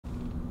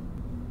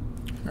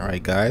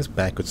Alright guys,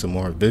 back with some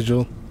more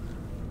Vigil.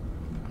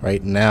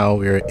 Right now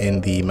we're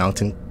in the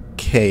mountain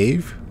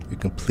cave. We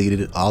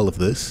completed all of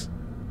this.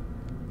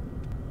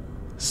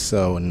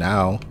 So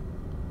now,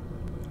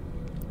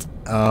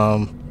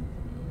 I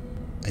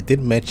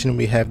did mention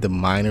we have the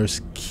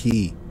miner's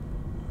key,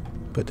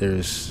 but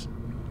there's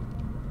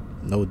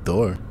no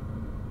door.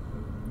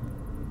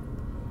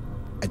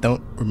 I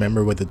don't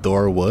remember where the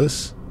door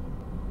was.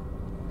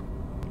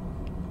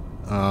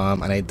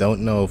 And I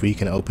don't know if we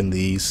can open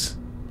these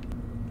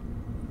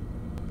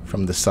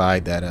from the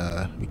side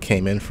that we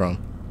came in from.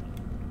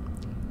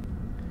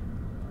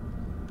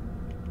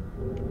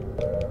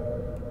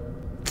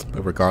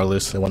 But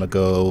regardless, I want to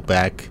go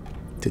back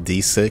to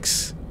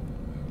D6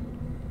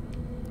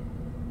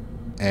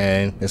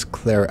 and just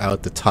clear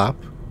out the top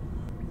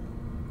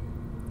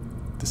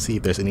to see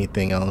if there's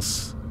anything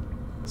else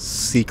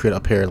secret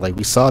up here. Like,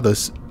 we saw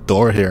this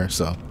door here,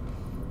 so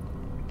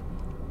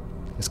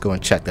let's go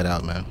and check that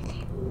out, man.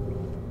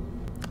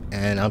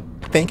 And I'm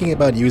thinking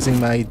about using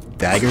my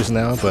daggers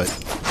now, but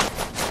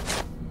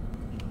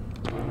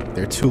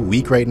they're too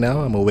weak right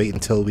now. I'm gonna wait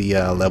until we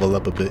level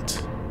up a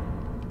bit.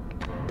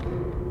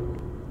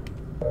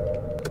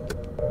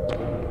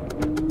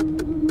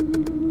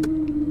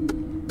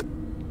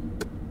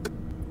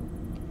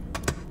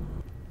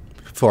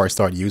 Before I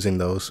start using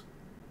those,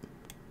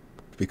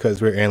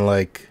 because we're in,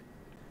 like,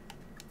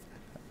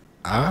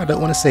 I don't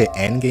want to say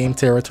endgame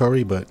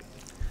territory, but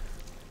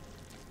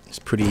it's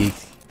pretty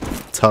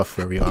tough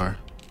where we are.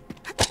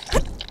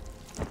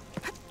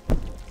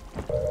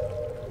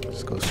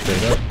 Let's go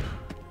straight up.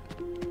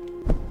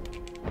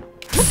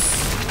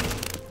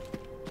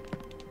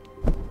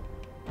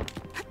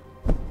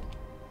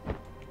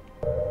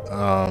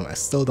 I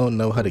still don't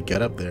know how to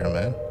get up there,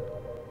 man.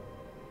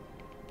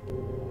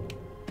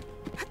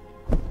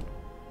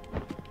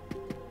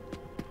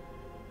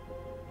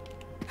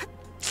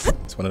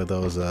 It's one of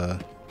those I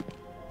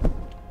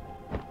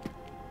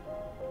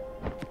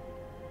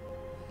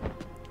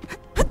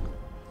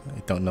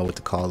don't know what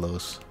to call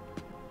those.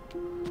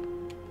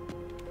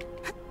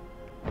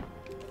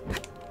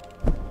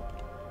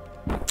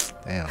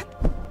 Damn.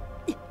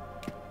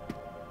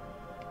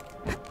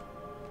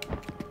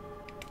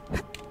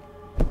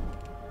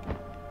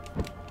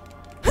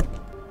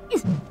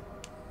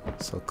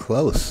 So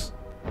close.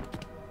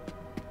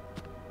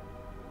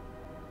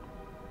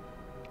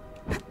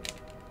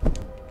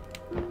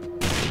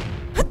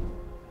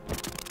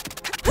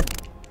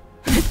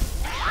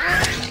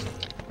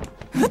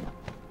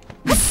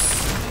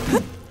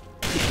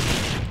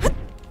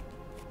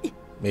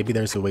 Maybe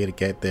there's a way to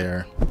get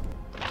there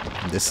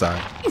on this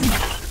side.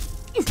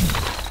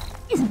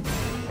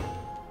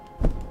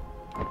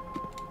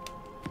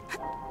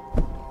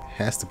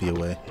 Has to be a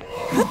way.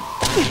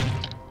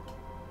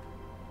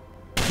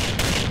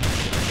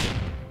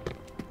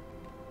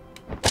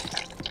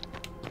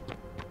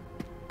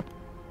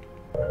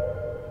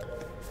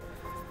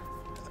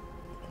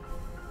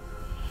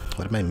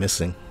 What am I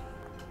missing?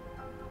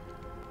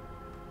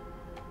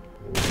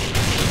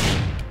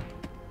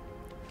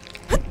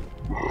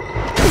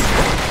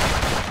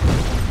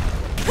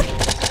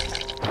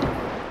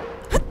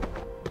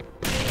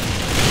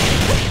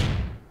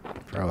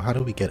 Bro, how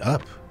do we get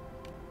up?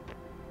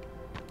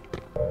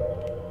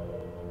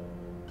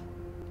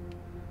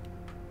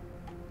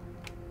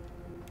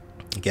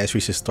 I guess we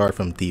should start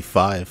from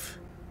D5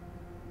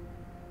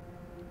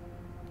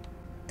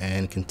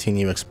 and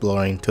continue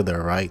exploring to the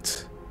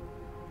right.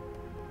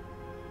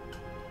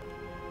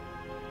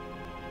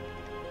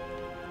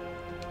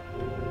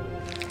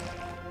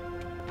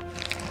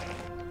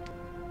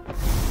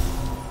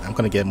 I'm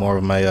gonna get more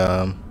of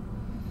my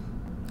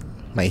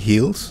my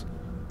heals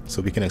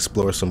so we can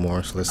explore some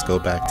more. So let's go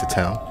back to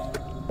town.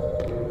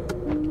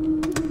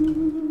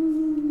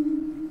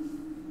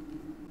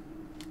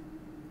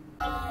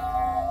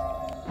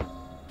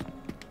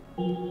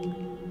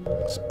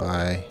 Let's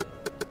buy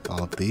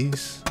all of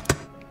these.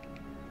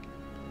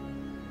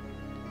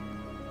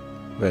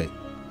 Wait.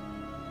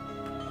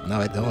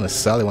 No, I don't want to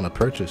sell, I want to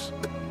purchase.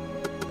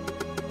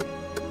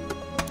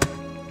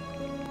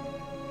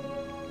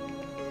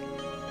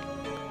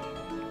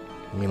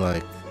 I mean,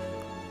 like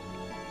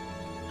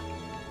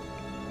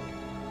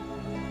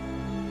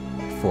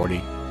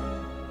 40.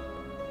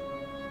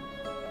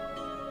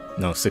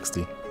 No,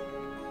 60.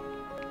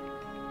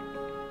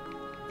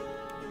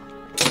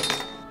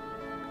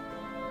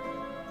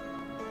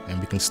 And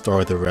we can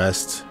store the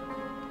rest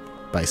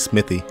by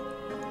Smithy.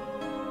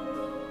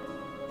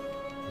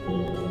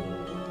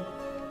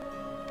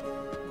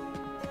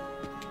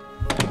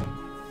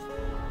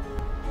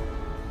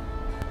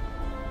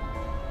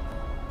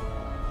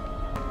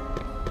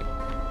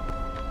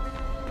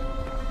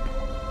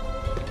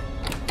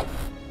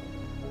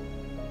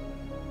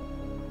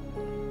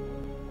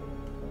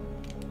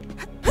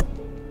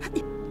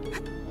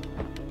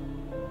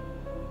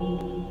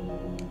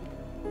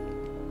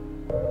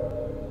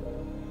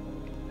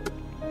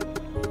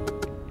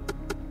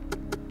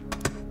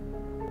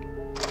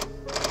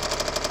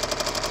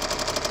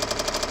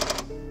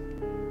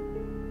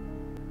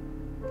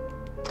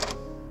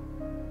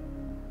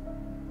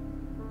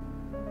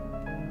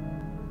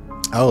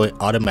 Oh, it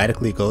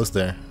automatically goes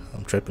there.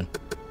 I'm tripping.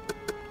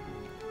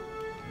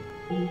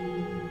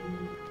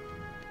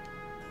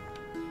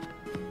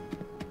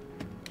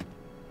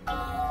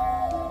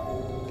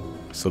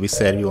 So we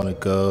said we want to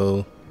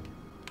go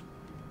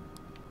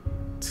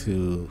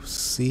to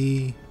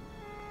C.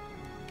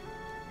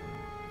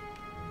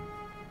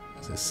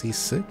 Is it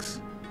C6?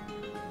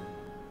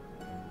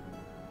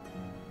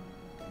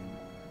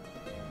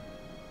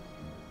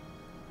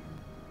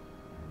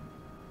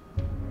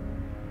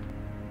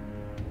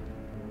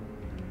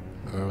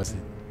 Or was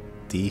it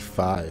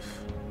D5?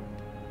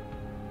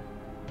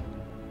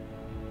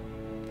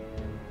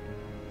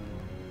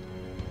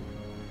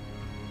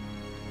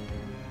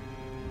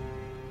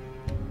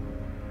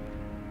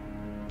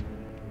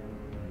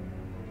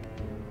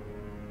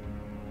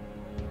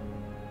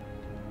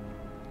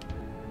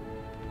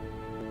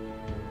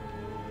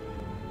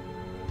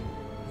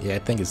 Yeah, I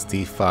think it's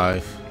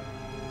D5.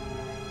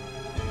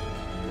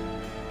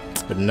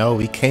 But no,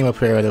 we came up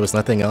here and there was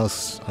nothing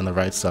else on the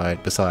right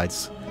side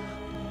besides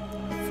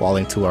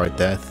falling to our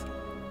death.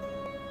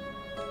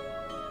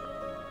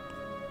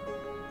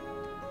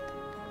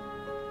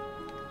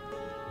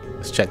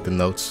 Let's check the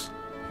notes.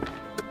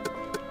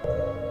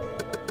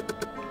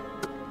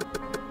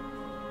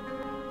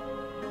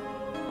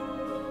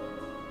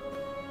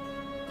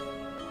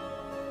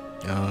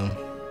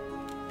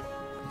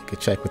 You could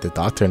check with the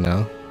doctor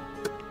now.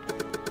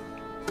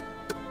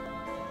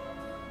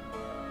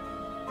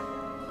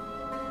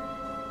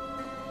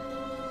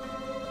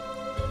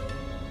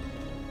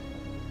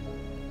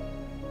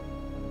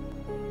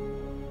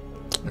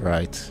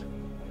 Right.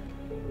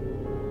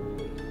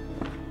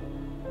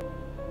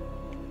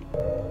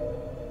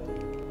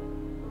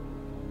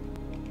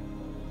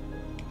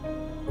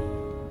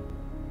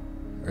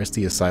 Where's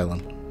the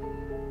asylum?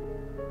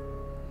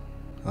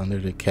 Under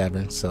the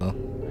cabin, so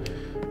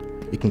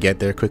we can get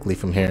there quickly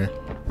from here.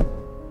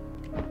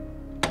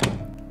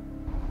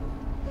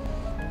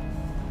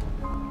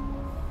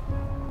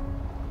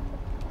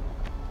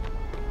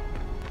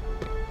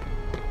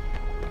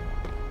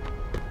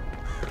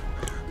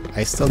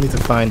 I still need to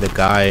find the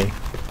guy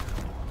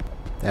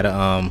that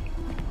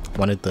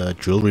wanted the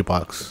jewelry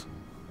box.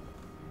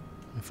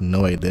 I have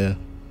no idea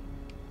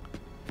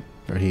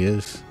where he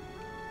is.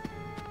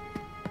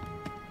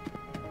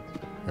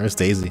 Where's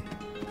Daisy?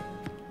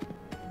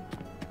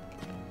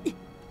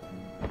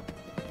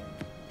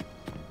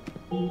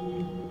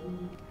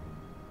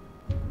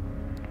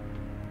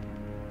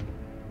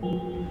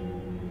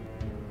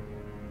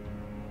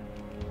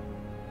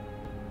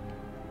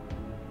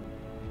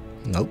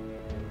 Nope.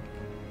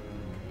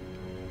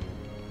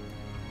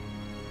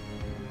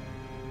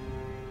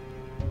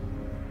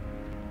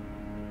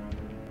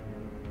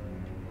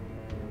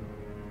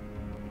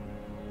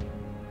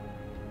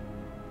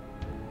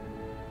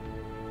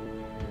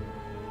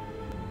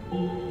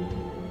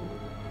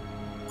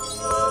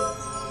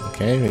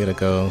 Okay, we gotta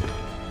go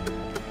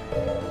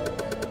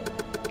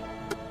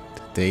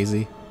to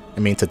Daisy. I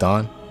mean to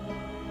Dawn.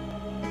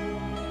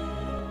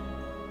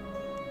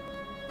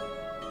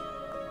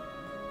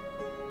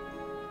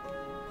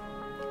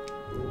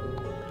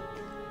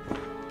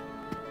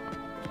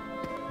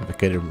 If I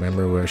could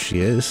remember where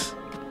she is.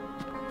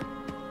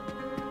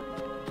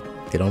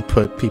 They don't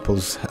put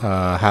people's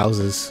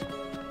houses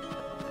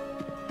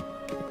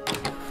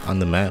on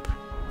the map.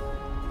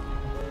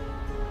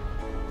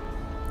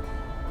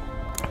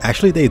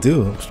 Actually, they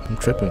do. I'm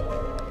tripping.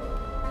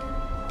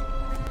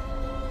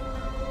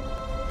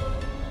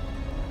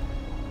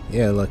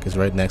 Yeah, look, it's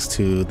right next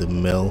to the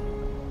mill.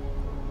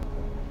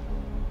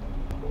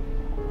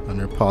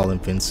 Under Paul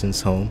and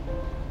Vincent's home.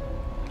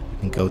 You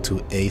can go to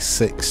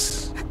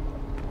A6.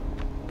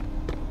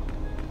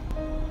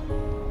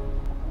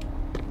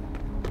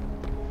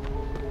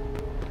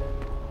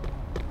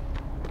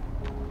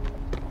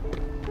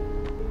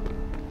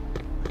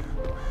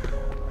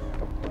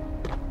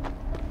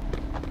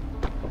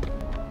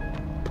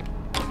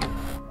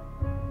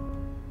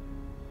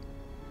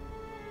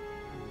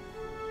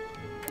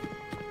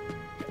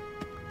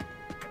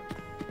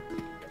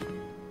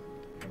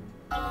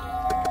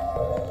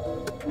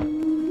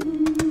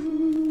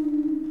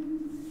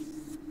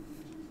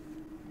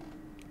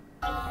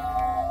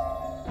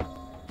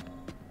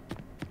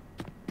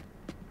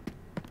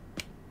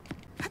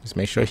 Just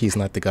make sure he's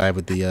not the guy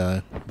with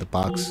the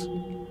box.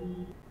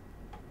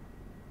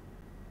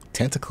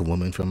 Tentacle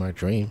woman from our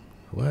dream.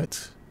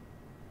 What?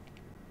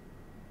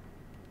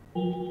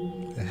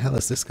 The hell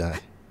is this guy?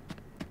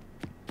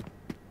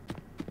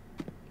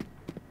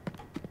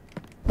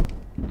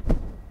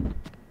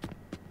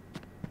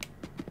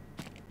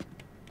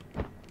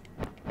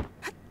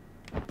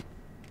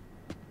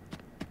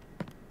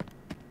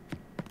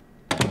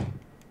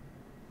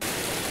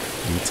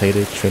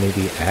 Mutated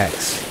Trinity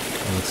Axe.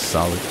 That looks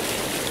solid.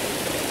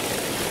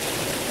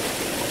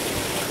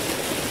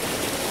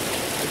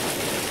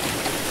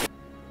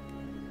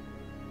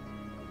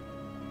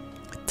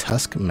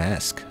 Tusk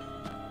Mask.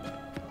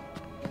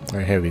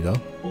 Alright, here we go.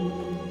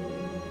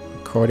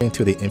 According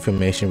to the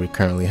information we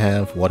currently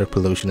have, water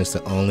pollution is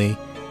the only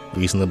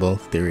reasonable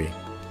theory.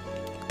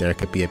 there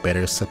could be a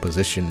better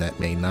supposition that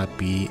may not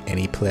be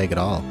any plague at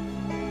all.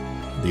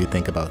 What do you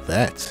think about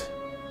that?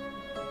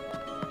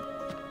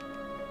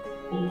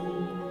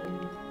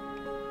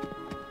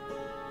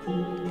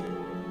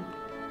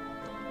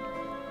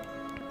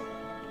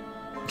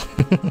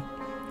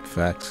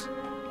 Facts.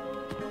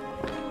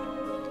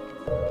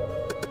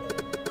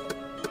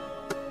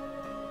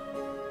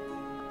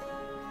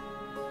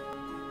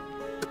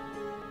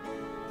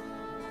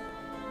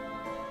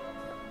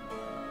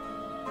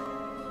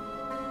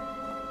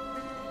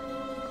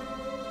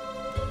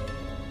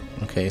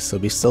 Okay, so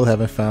we still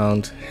haven't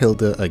found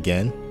Hilda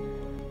again.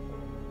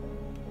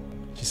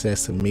 She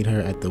says to meet her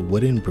at the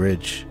wooden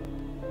bridge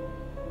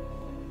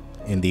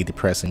in the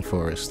depressing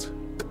forest.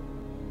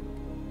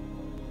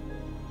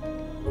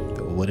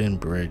 The wooden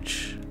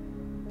bridge.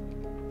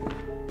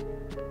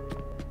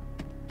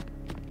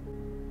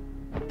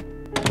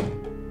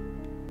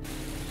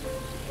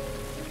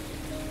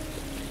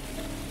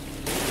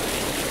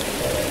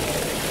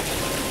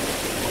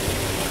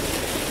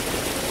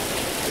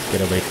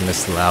 Get away from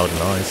this loud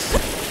noise.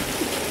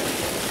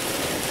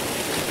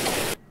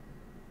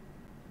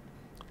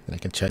 And I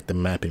can check the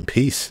map in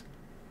peace.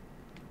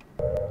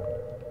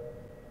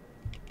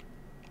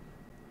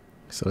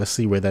 So let's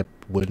see where that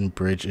wooden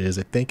bridge is.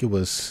 I think it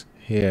was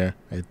here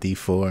at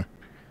D4.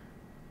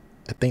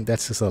 I think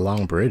that's just a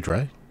long bridge,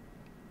 right?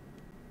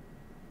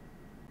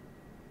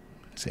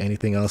 Is there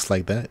anything else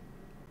like that?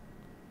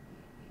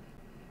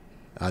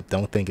 I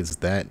don't think it's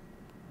that.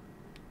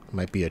 It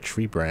might be a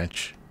tree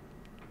branch.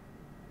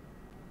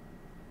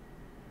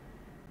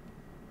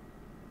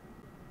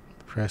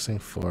 Depressing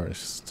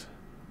forest.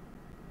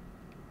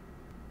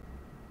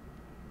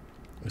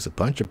 There's a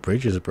bunch of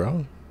bridges,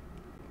 bro.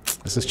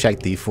 Let's just check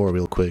D4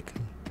 real quick.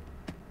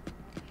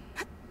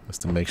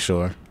 Just to make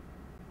sure.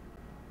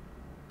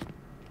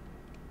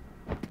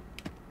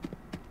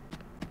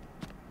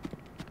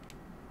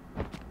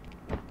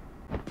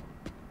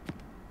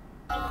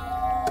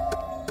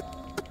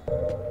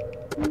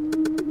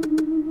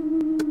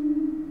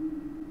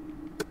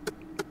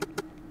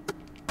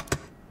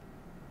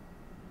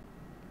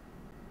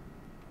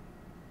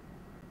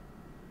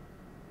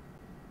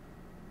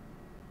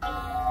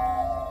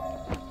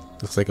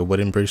 Looks like a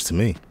wooden bridge to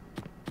me.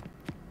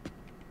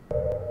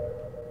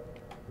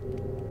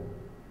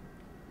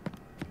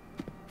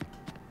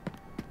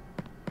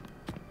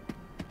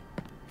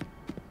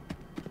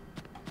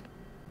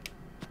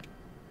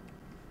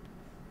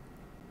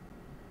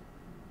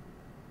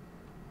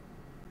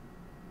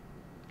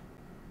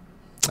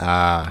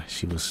 Ah,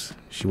 she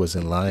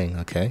wasn't lying,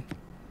 okay.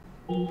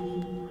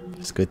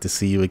 It's good to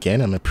see you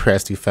again. I'm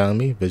impressed you found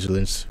me.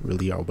 Vigilants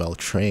really are well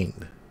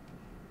trained.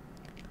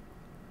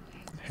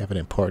 Have an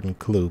important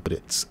clue, but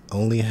it's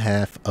only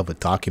half of a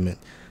document.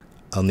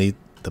 I'll need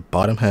the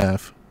bottom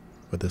half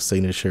where the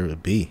signature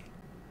would be.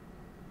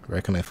 Where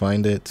can I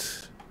find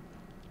it?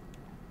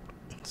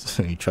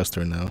 You trust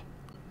her now.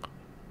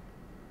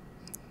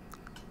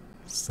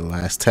 It's the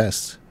last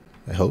test,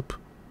 I hope.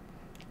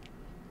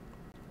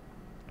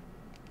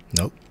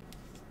 Nope.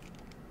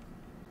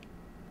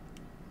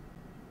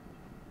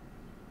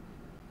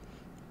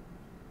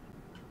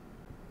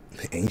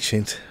 The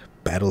ancient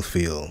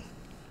battlefield.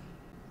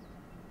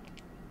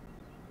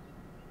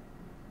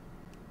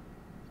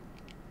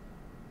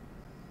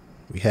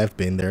 We have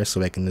been there,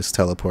 so I can just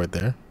teleport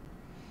there.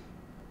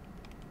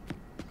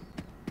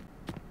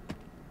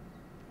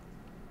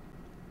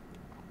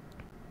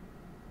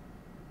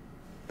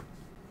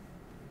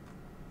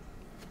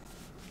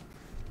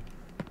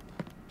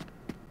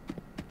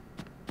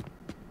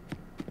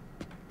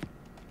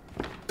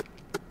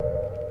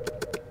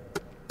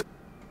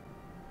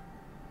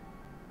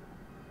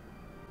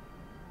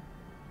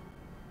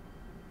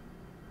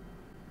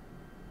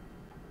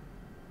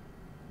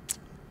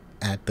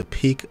 At the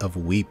peak of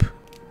Weep.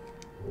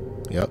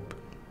 Yep.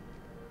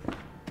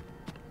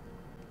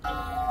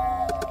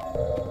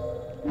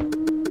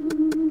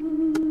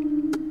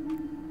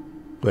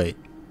 Wait,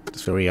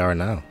 that's where we are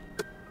now.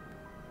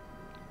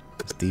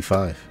 It's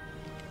D5.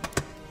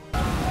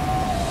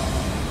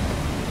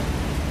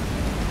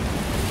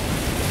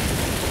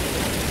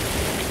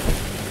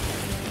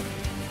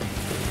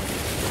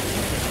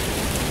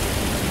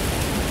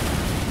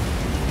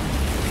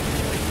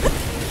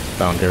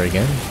 Found her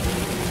again.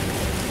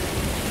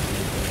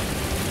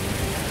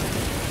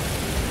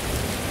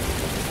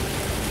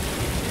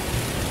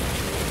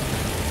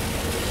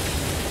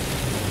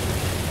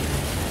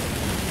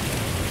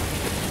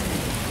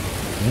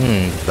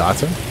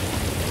 Daughter?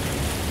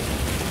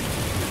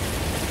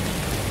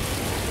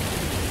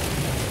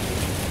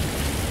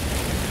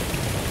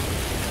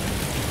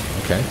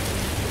 Okay.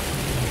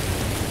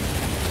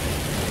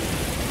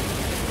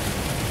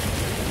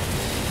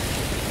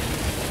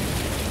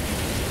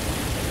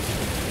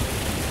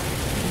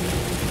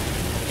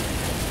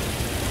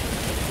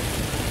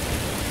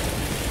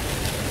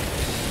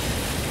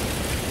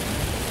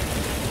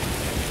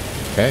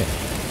 Okay.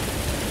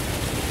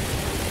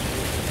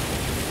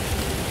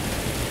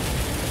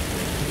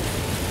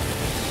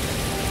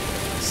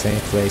 Same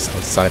place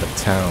outside of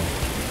town.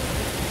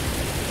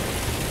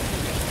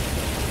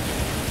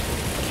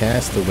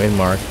 Cast the wind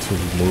mark to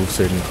move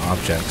certain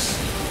objects.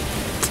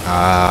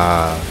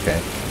 Ah,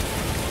 okay.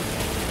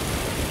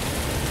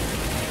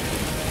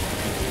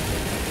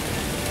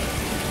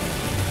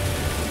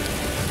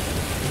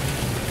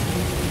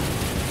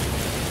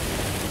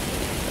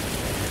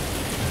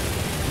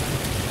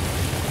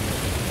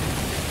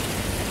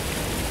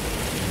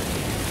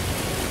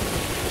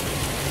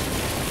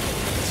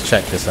 Let's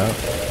check this out.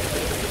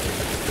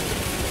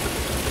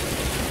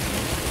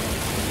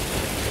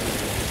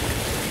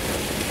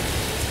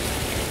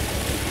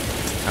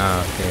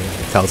 Ah, okay.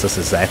 It tells us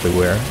exactly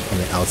where, on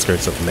the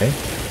outskirts of May.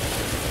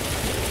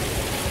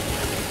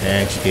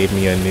 And she gave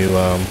me a new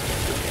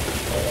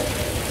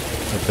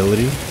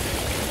ability.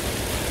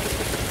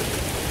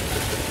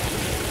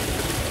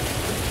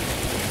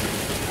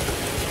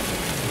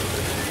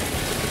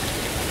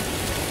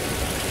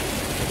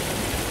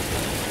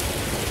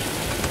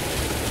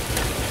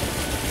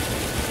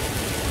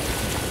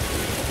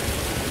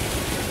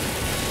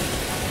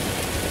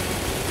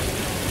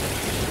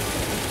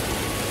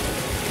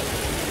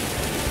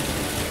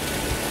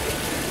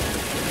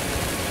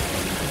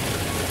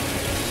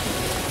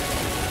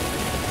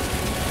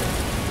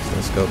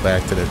 Let's go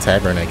back to the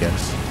tavern, I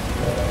guess.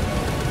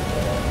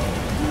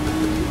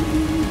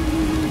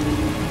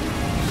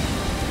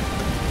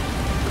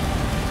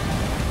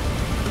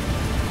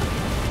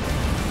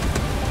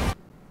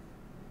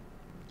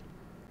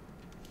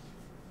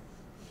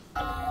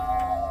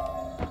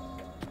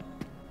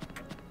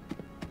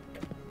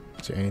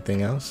 Is there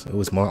anything else? It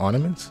was more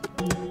ornaments?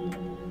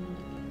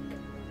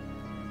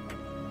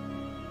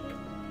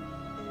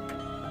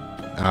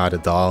 Ah, the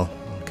doll.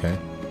 Okay.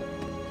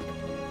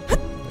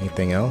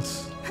 Anything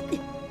else?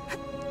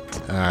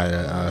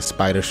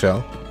 Spider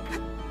shell.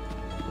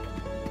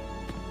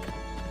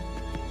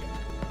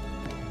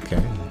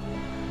 Okay.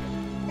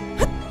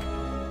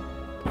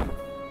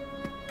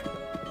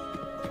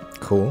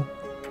 Cool.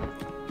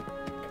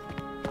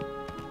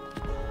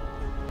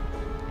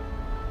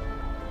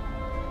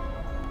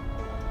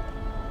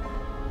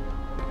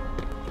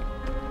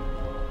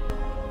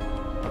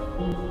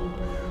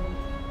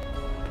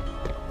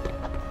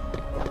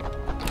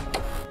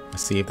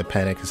 Let's see if the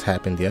panic has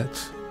happened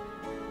yet.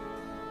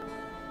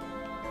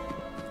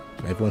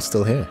 Everyone's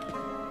still here.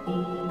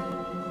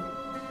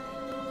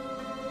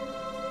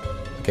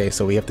 Okay,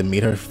 so we have to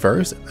meet her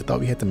first? I thought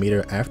we had to meet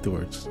her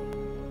afterwards.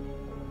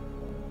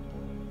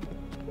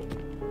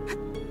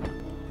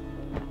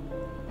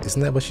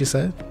 Isn't that what she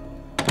said?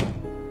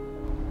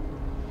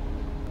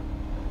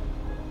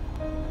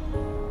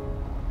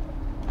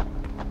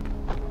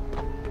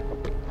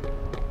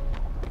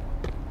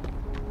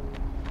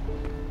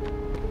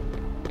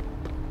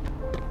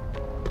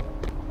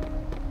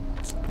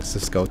 Let's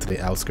just go to the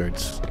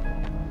outskirts.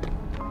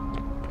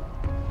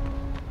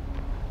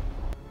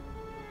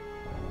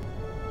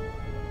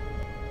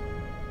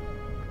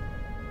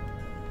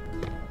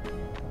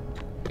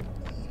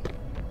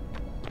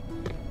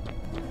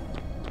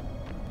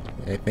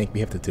 I think we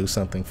have to do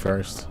something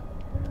first.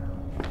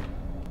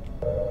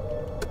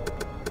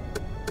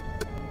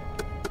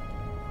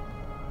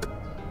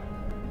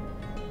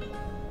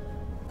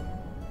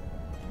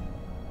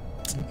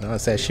 No, it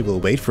says she will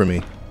wait for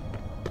me.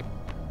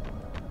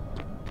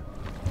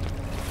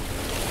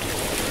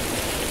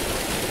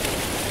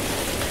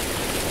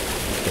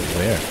 But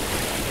where?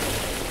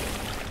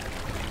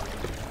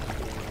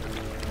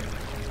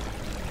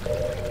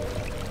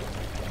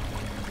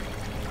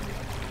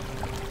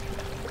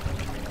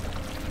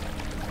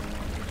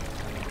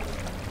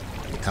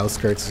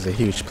 Outskirts is a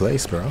huge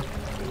place, bro.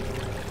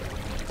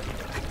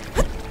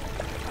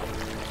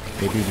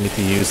 Maybe we need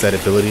to use that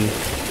ability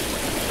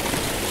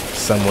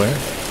somewhere.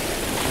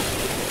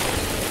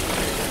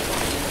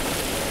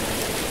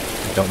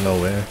 I don't know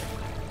where.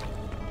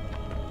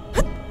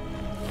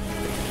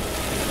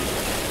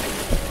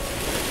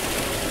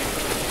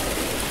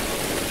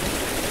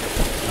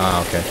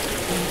 Ah, okay.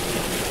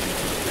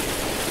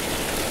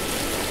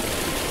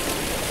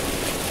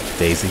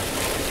 Daisy.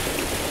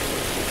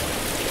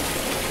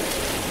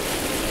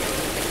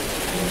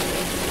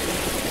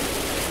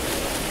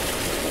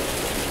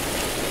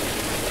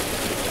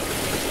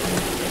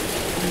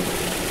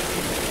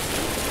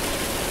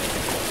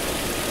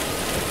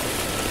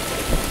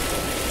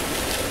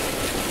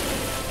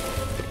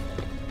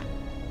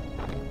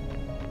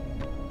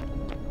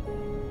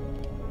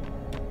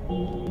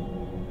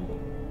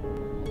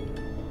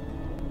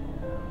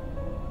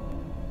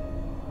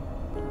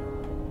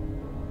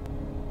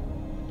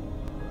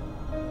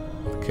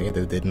 Okay,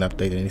 they didn't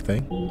update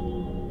anything.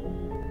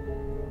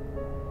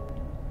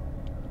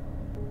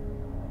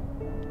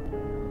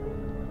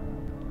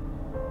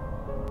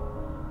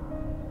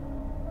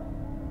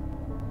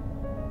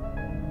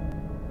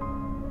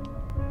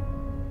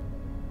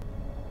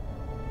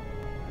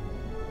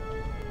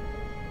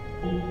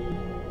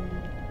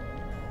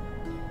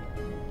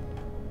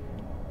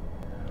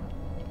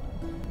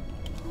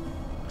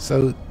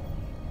 So,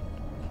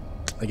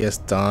 I guess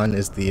Dawn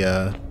is the,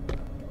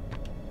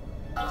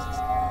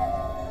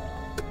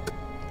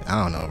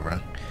 I don't know, bro.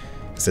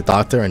 It's the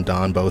doctor and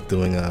Don both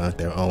doing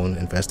their own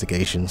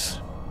investigations.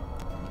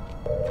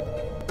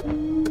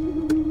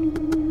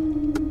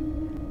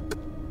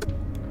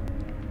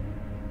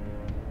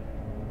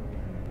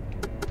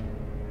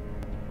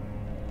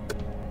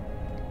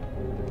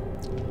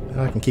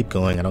 I can keep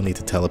going. I don't need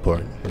to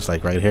teleport. It's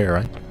like right here,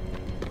 right?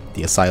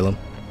 The asylum.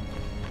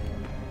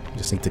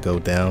 Just need to go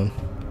down.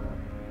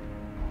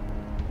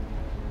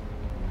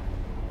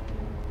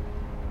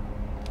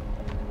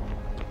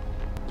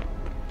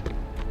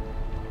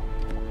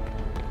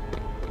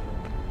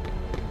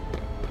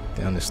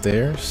 Down the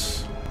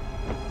stairs.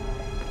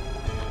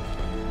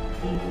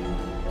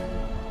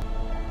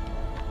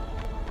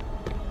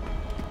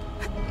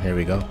 Here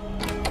we go.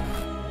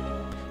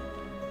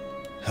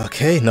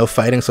 Okay, no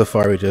fighting so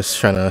far. We're just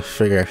trying to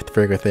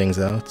figure things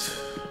out.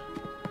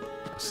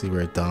 See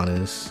where Don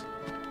is.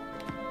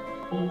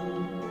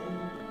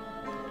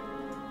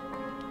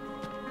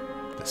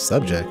 The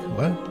subject?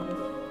 What?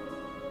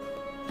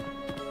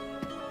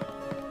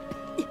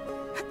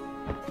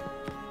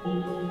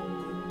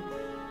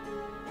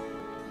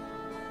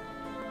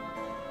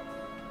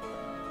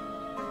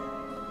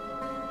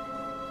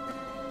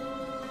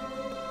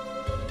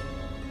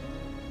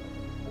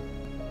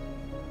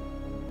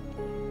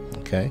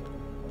 Okay.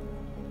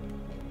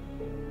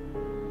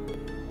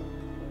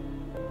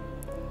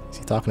 Is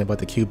he talking about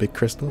the cubic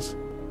crystals?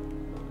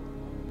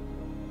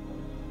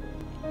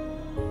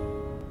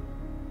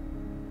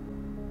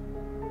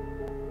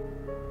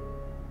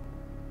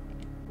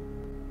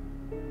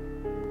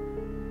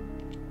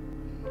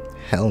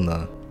 Hell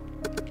no.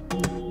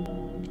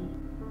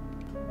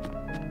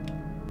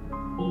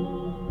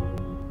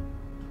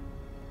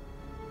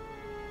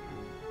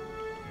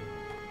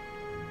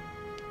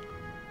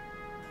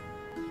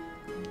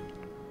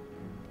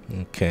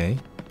 Okay.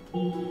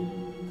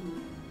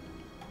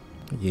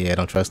 Yeah, I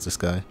don't trust this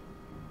guy.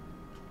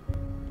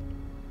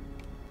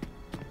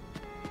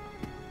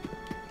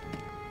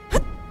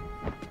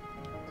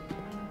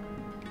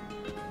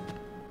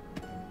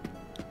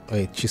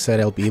 Wait, she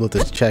said I'll be able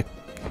to check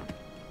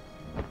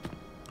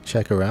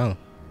around.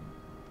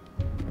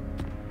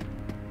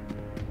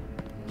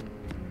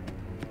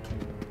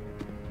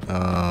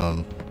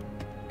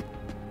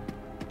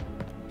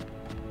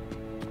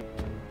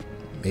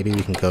 Maybe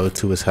we can go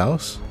to his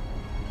house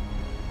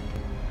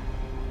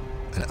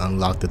and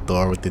unlock the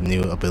door with the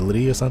new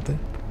ability or something?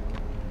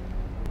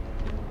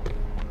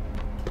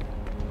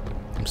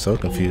 I'm so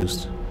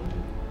confused.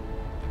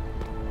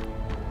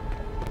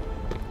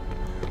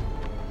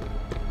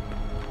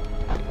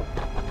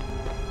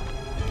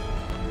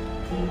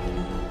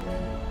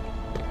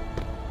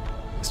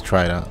 Let's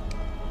try it out.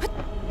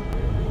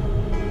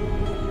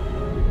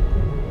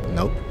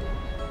 Nope.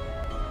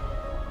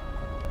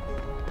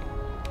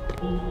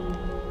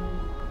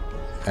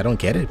 I don't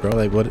get it, bro.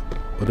 Like, what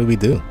do we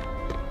do?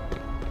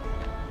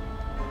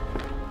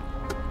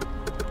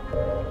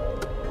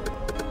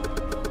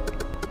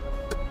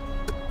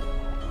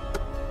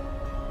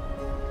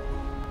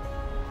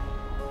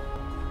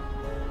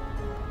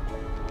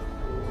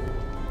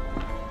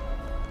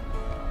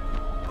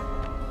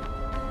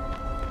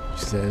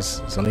 She says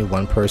there's only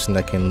one person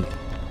that can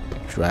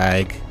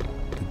drag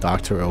the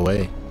doctor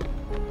away.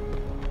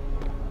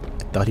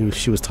 I thought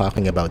she was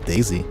talking about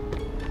Daisy.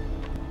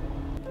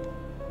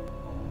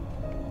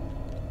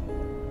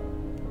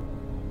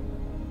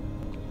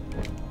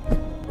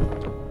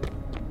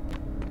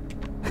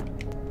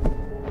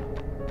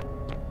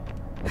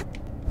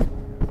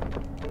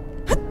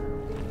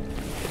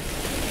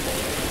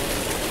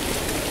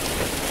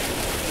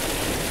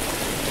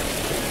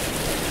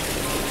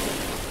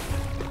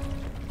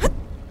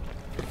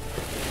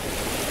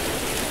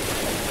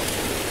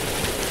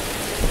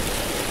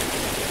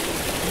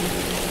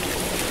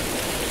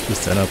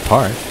 Set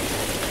apart.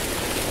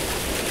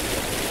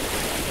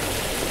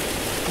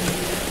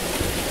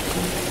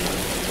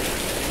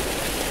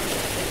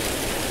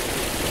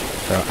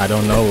 So I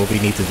don't know what we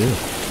need to do.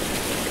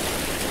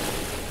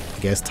 I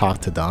guess talk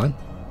to Don.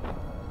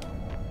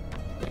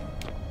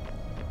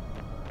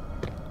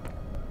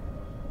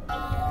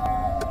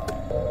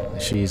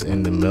 She's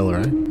in the mill,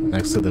 right?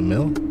 Next to the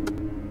mill.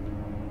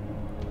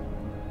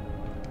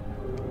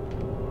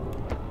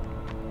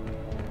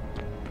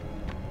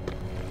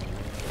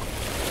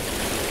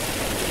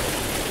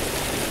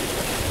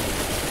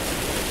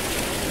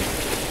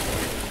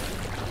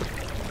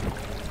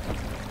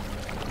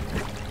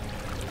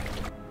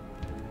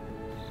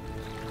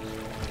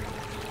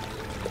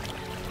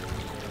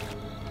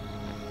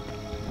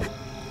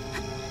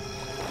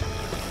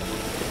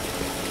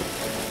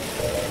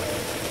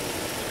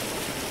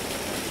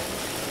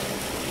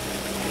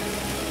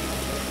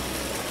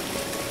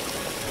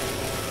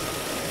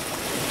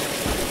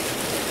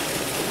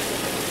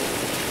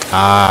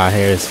 Ah,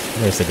 here's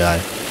the guy.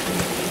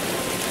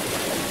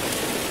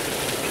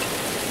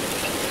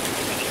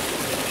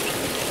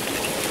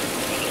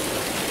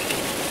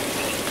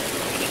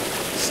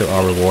 So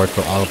our reward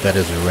for all of that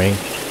is a ring.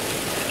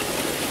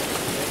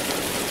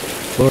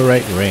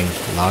 Fluorite ring.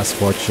 Lost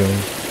fortune.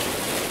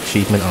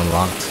 Achievement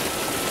unlocked.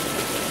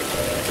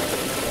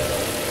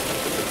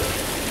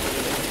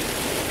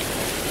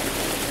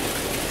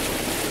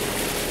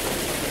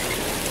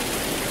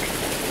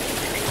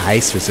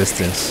 Ice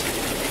resistance.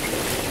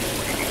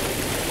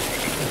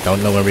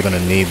 Don't know when we're gonna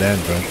need that,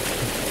 bro.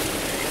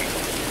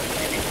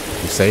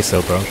 You say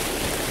so, bro.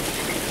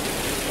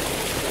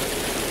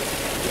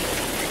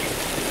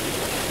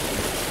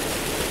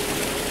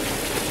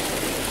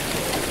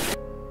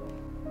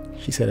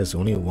 She said there's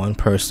only one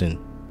person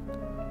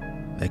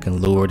that can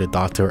lure the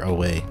doctor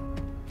away.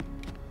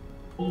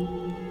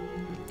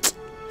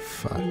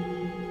 Fuck.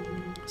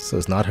 So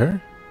it's not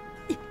her?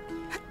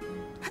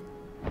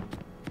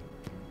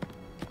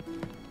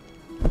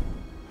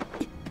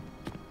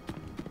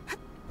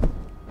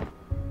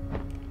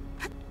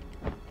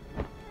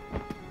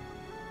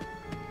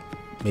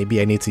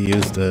 Maybe I need to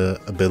use the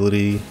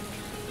ability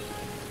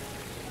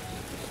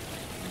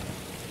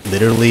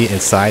literally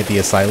inside the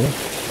asylum.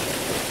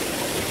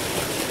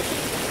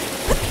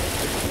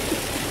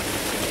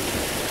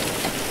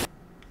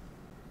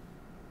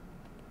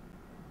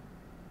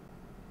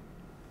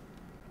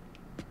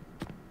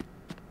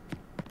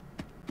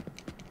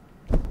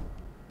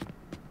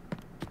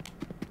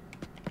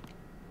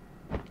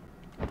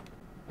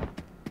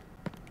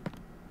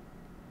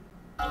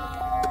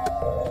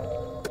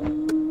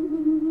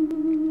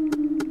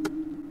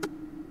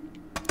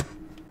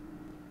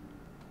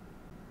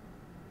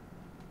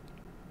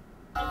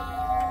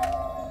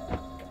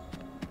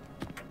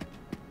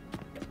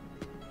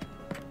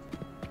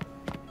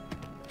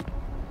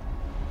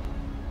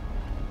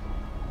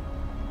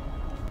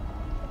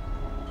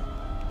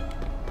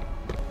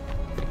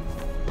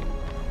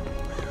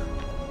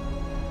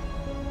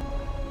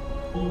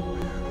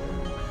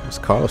 What's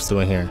Carlos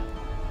doing here?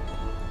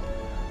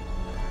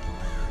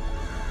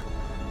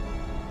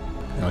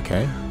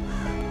 Okay.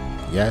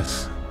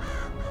 Yes.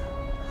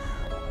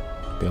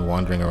 Been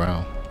wandering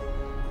around.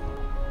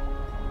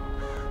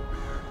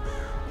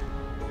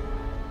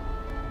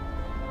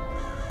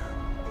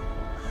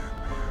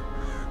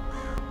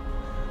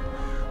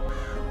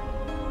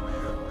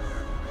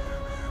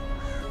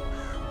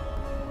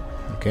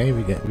 Okay,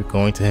 we're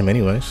going to him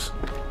anyways.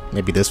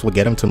 Maybe this will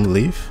get him to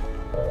leave.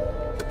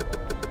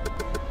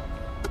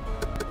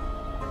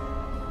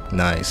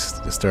 Nice.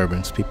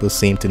 Disturbance. People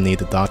seem to need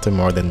the doctor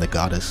more than the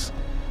goddess.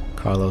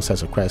 Carlos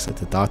has requested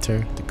the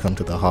doctor to come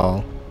to the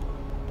hall.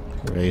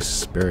 Raise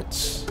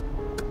spirits.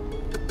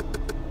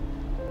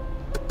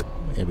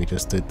 Yeah, we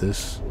just did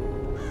this.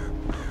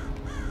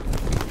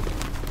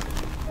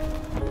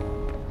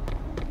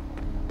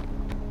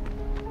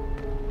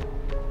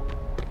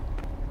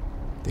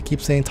 They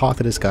keep saying talk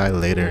to this guy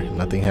later.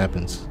 Nothing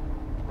happens.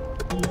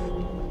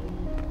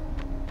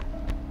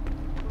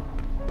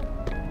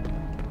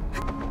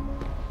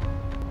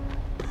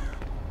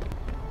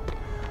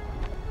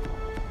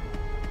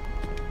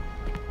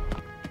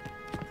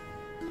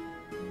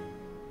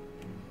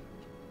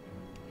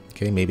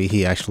 Okay, maybe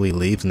he actually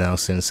leaves now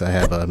since I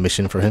have a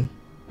mission for him.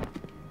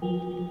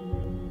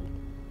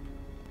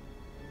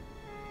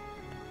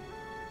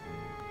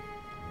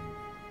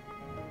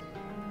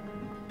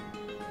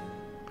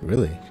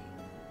 Really?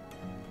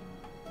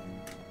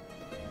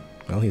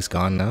 Well, he's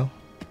gone now.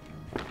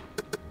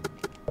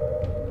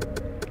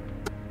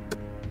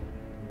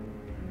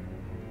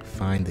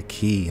 Find the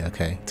key,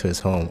 okay, to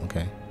his home,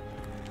 okay.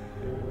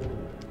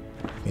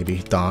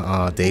 Maybe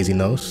Daisy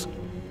knows.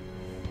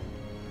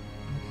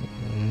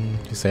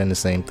 She's saying the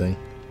same thing.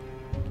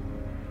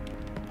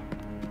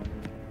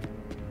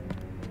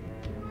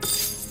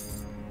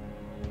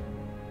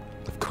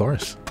 Of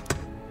course.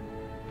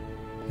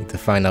 Need to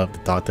find out if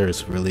the doctor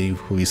is really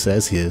who he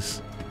says he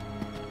is.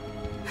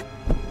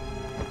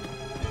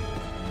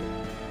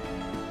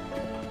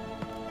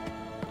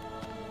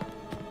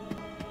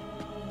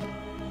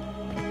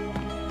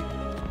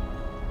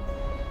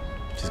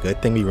 It's a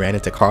good thing we ran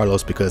into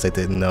Carlos because I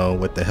didn't know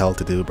what the hell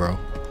to do, bro.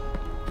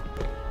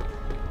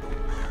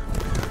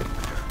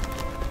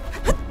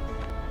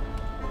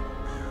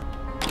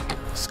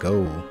 Let's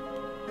go.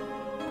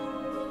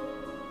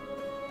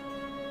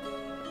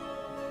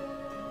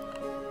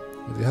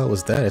 What the hell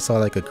was that? I saw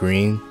like a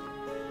green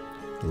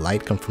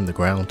light come from the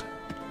ground.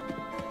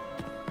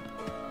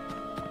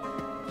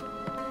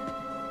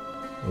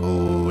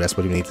 Oh, that's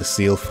what we need the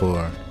seal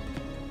for.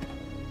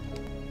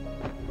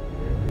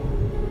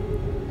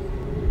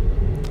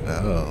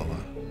 Oh,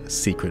 a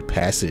secret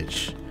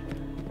passage.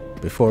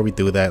 Before we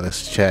do that,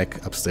 let's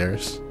check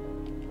upstairs.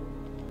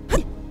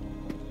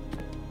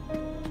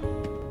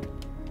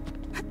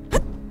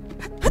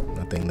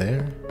 Nothing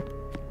there.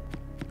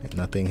 And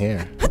nothing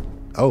here.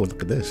 Oh,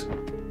 look at this.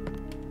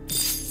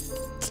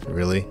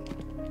 Really?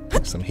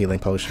 Some healing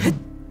potion?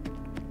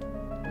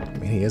 I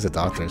mean, he is a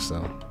doctor,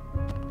 so...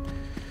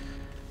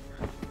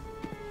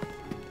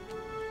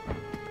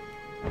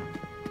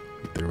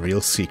 The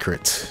real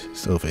secret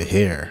is over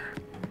here.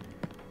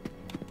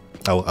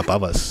 Oh,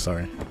 above us,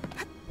 sorry.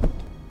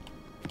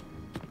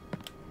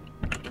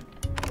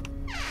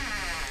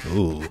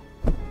 Ooh.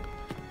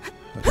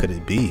 What could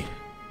it be?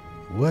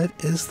 What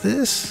is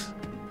this?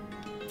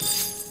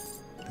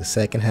 The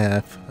second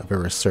half of a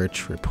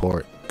research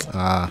report.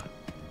 Ah.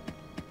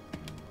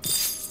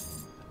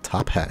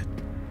 Top hat.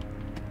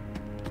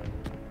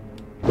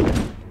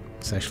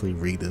 Is Let's actually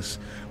read this.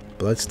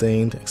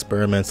 Bloodstained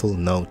experimental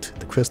note.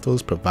 The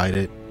crystals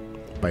provided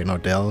by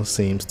Nordell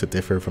seems to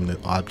differ from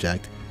the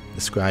object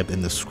described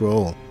in the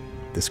scroll.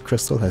 This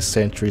crystal has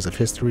centuries of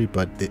history,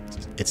 but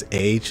its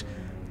age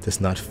does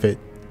not fit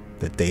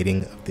the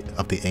dating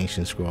of the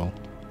ancient scroll.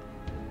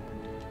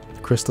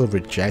 The crystal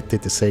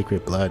rejected the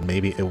sacred blood.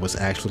 Maybe it was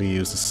actually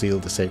used to seal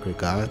the sacred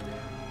god.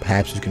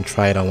 Perhaps you can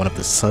try it on one of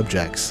the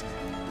subjects.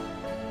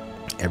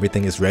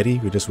 Everything is ready.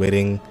 We're just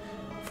waiting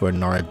for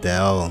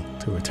Nordell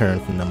to return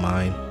from the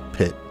mine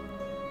pit.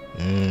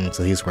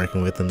 So he's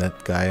working with him,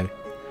 that guy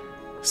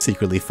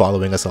secretly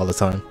following us all the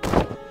time.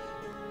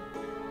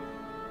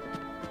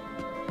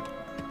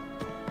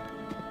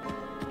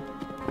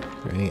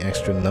 Any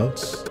extra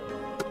notes?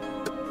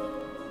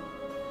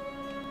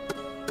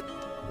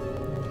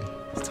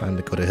 It's time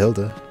to go to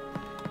Hilda.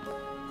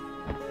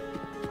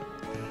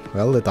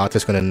 Well, the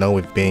doctor's gonna know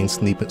if Bane's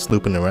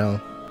snooping around.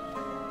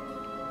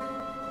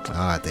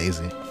 Ah,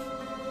 Daisy.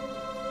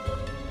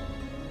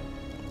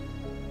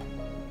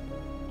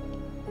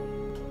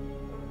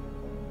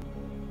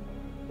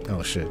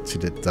 Oh shit, she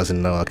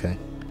doesn't know, okay.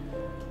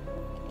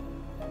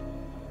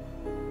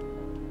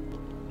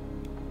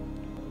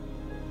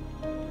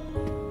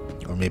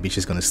 Or maybe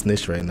she's gonna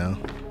snitch right now.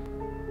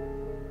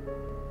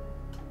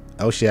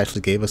 Oh, she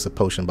actually gave us a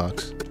potion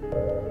box.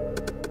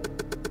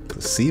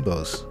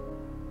 Placebos.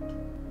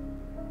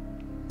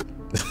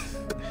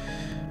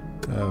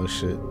 Oh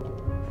shit.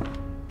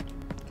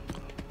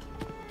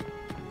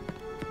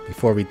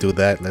 Before we do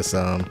that, let's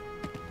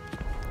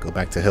go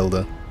back to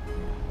Hilda.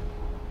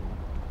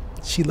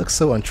 She looks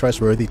so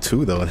untrustworthy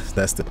too, though.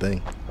 That's the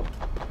thing.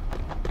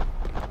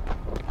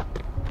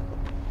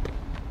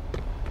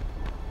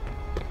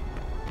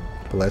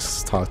 But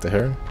let's talk to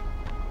her,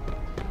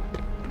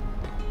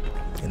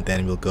 and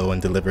then we'll go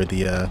and deliver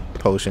the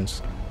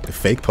potions, the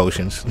fake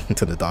potions,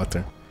 to the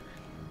doctor.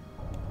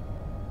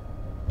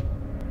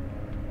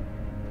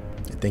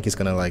 I think he's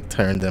gonna like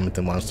turn them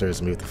into monsters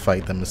and we have to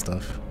fight them and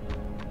stuff.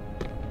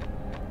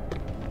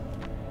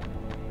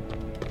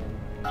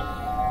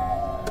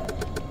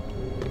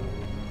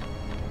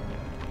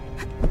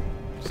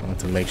 So I want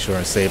to make sure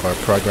and save our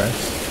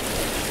progress.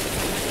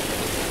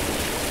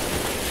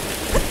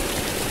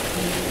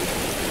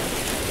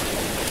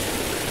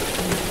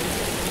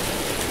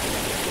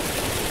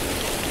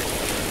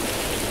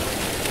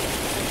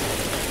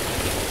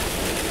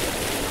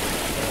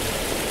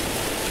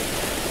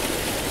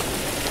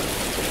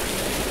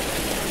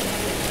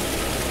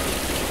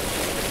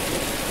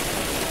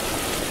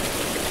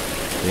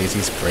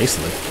 Daisy's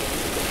bracelet.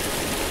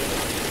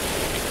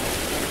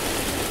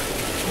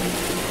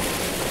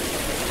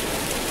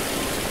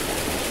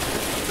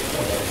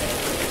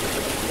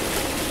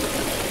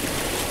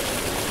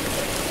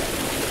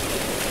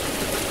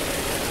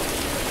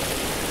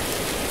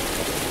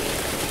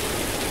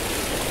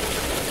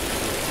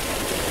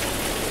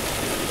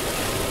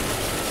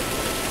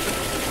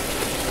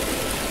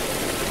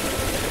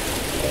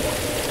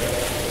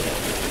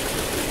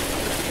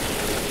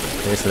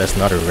 Okay, so that's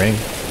not a ring.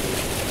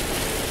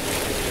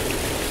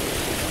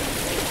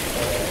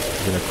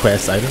 A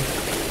quest item.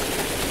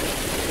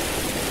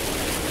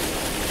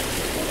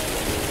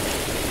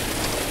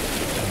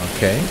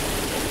 Okay.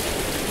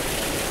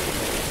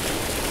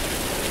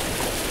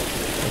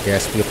 I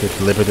guess we have to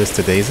deliver this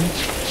to Daisy.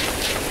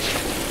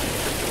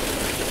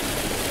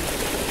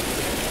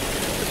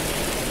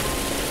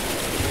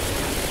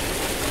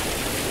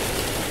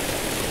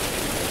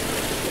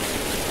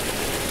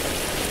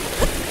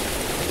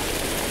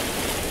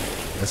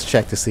 Let's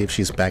check to see if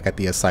she's back at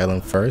the asylum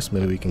first.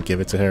 Maybe we can give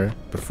it to her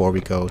before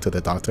we go to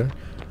the doctor.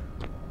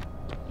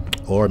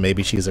 Or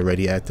maybe she's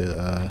already at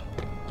the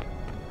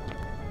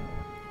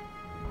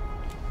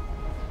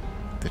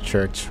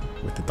church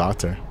with the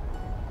doctor.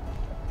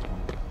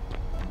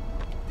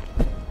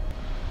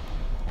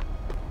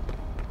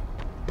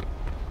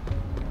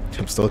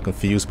 I'm still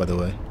confused, by the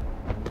way.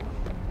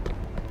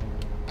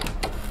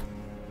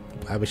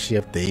 Why would she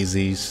have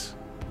Daisy's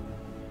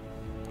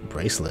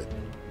bracelet?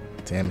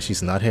 Damn,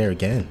 she's not here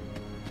again.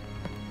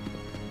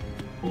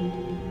 Oh,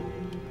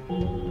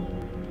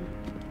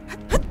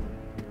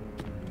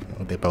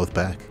 they're both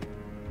back.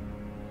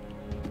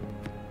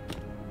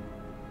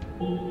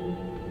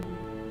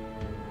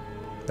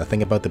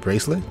 Nothing about the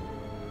bracelet?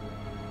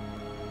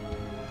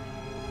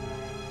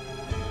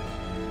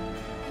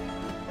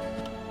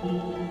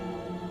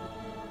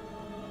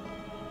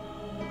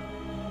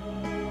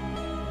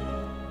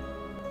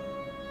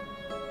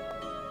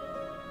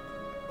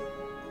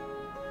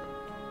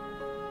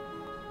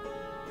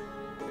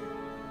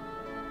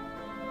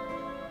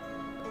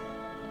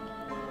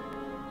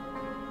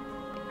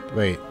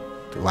 Wait,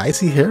 why is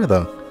he here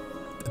though?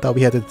 I thought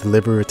we had to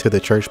deliver it to the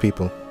church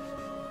people.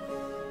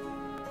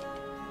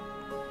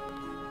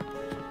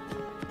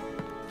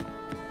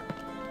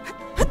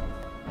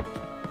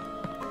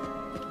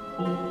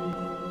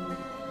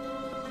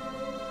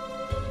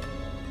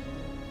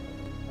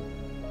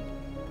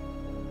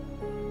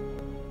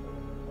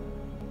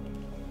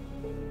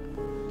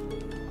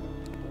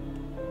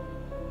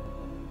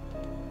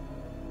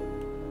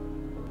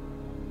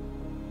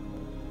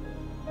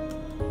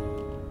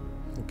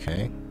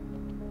 Okay.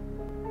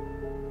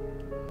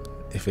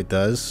 If it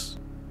does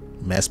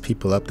mess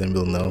people up, then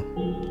we'll know.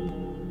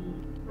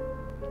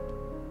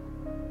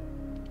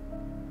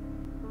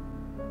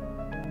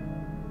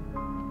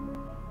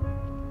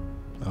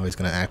 Oh, he's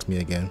gonna ask me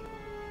again.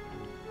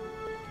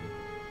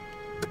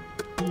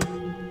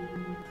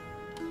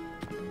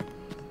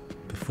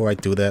 Before I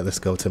do that, let's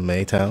go to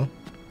Maytown.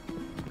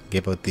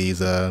 Give out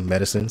these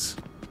medicines.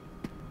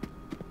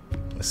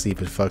 Let's see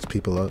if it fucks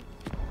people up.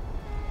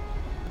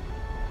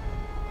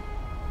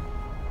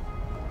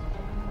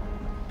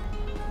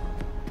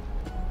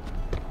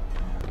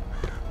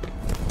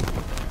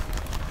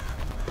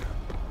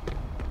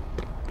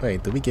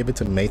 Wait, did we give it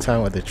to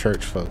Maytown or the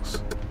church,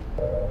 folks?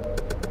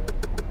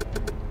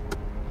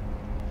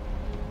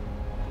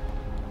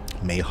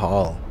 May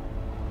Hall.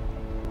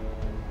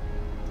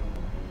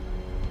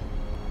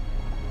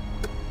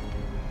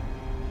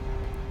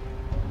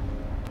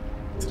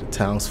 To the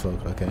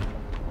townsfolk, okay.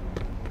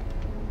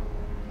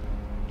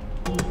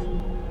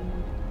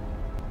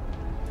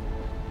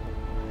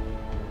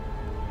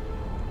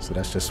 So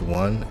that's just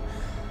one.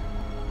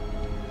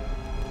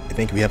 I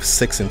think we have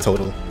 6 in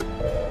total.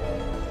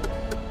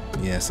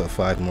 Yeah, so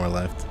 5 more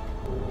left.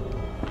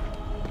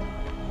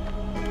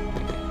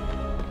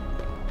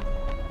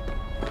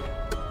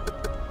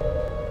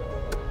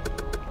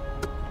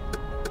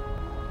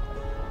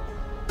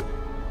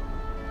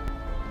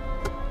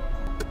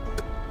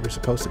 You're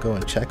supposed to go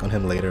and check on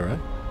him later, right?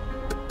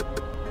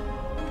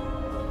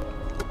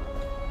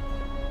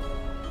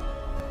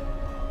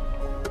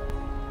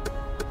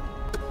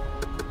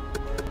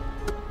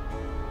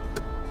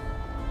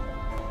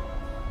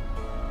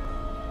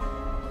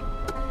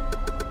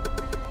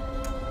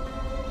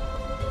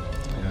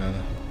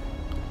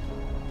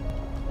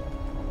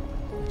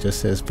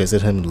 Just says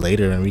visit him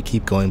later, and we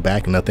keep going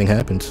back and nothing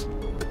happens.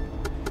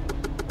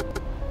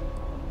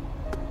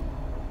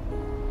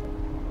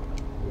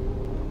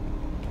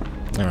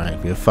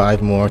 Alright, we have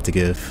 5 more to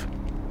give.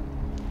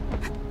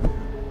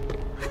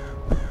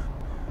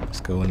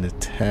 Let's go in the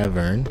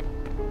tavern.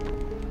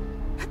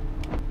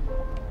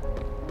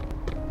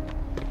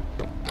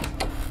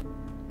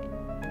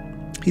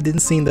 He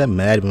didn't seem that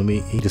mad when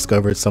he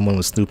discovered someone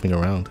was snooping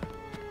around.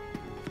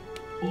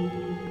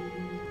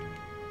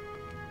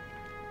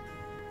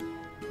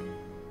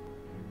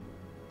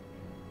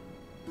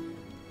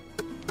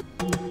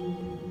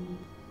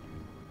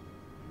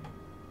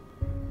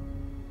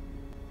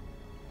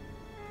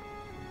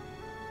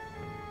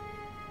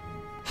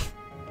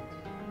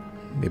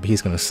 Maybe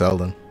he's gonna sell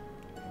them.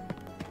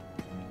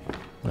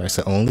 Alright,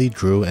 so only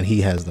Drew and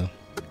he has them.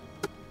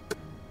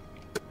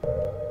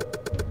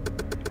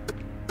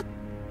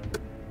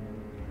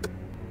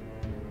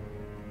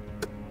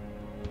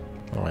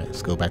 Alright,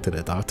 let's go back to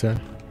the doctor.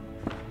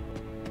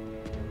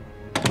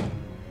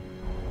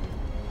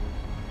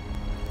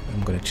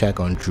 I'm gonna check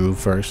on Drew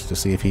first to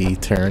see if he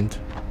turned.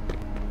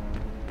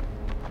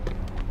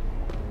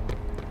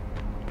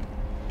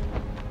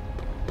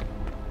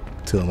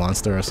 To a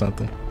monster or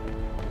something.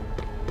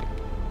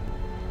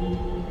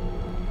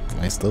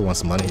 I still want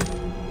some money.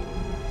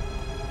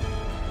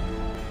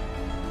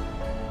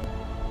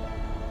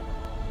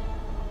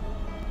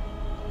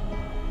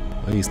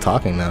 Oh, he's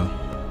talking now.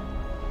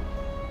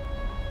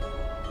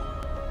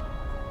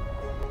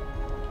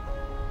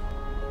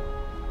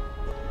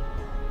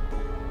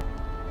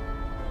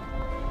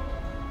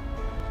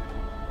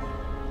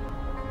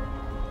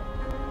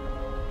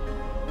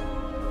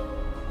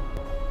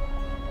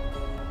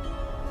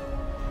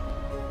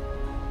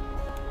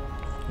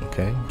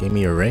 Okay, give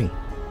me a ring.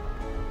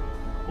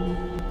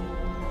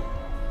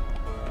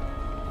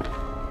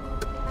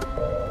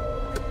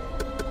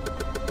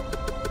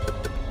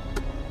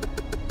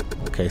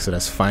 Okay, so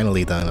that's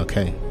finally done.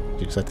 Okay,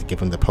 you just have to give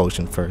him the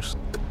potion first.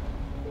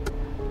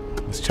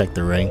 Let's check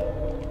the ring.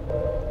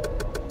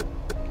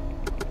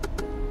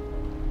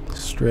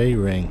 Stray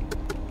ring.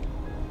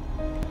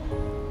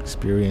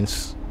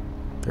 Experience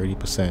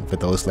 30% for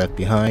those left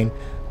behind.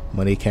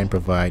 Money can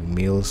provide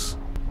meals,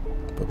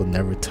 but will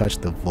never touch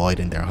the void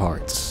in their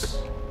hearts.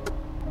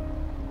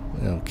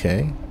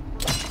 Okay.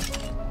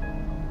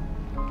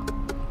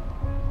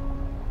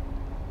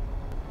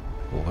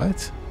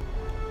 What?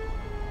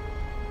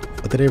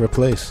 What did they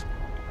replace?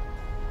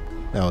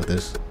 Oh,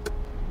 this.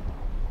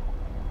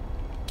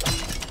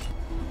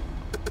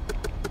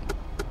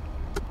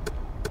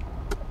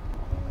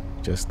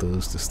 Just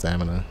lose the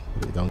stamina.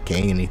 You don't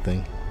gain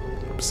anything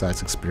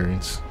besides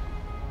experience.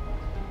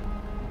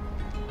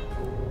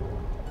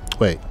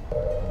 Wait.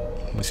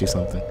 Let me see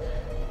something.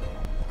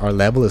 Our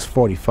level is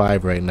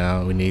 45 right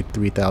now. We need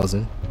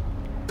 3,000.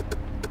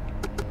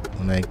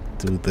 When I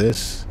do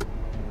this,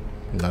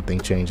 nothing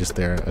changes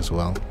there as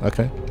well.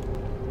 Okay.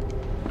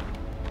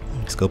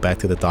 Let's go back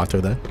to the doctor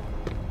then.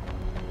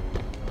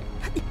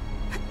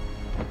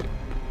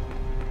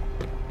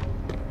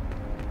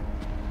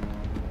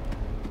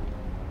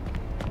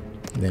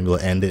 And then we'll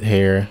end it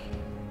here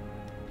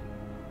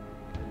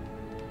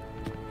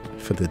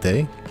for the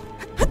day.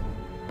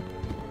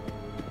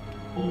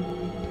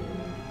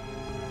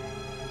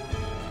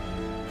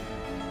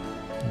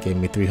 Gave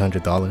me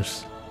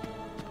 $300.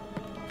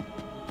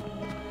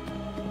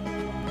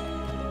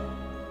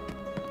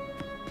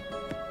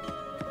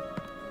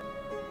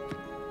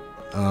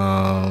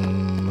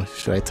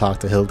 Should I talk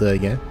to Hilda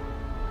again?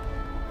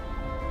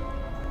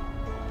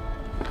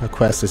 Her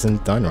quest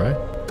isn't done, right?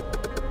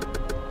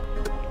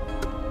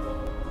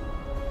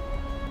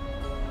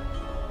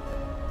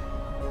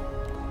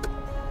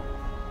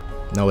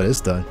 No, it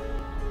is done.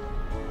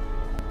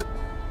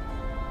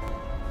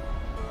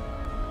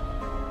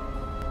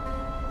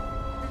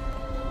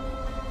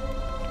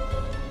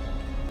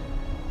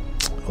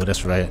 Oh,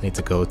 that's right. I need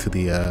to go to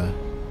the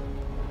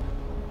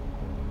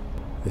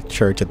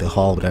church at the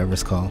hall, whatever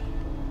it's called.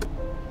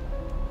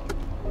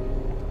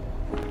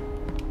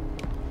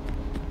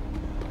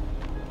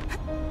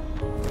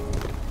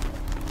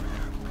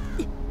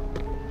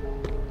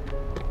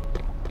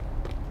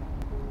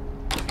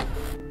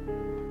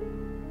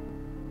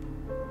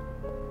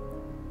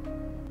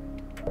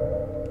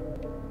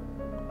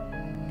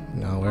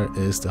 Now, where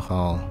is the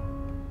hall?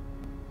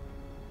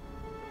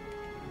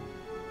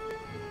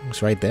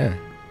 It's right there.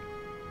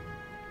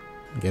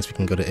 I guess we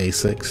can go to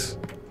A6.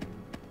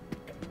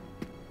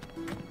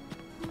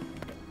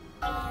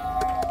 I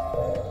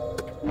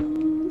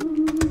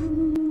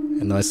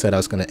know I said I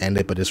was going to end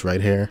it, but it's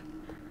right here.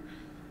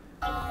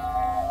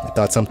 I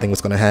thought something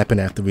was going to happen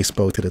after we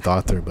spoke to the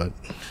doctor, but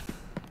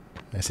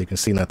as you can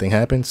see, nothing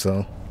happened,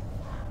 so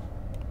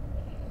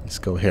let's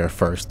go here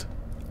first.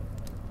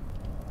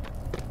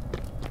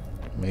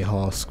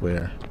 Mayhall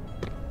Square.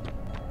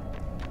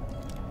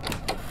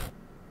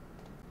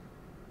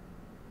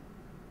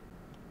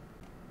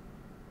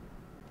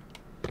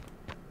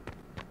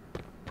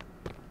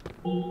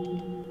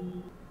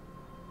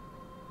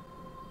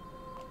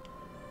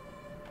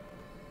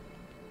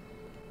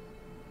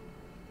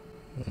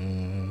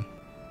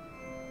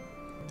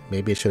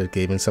 Maybe I should have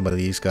given some of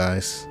these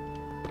guys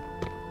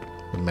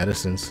the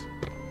medicines.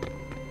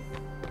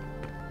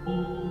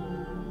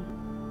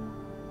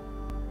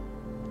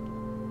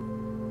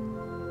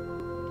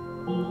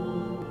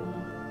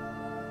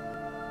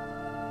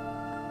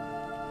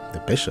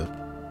 The bishop.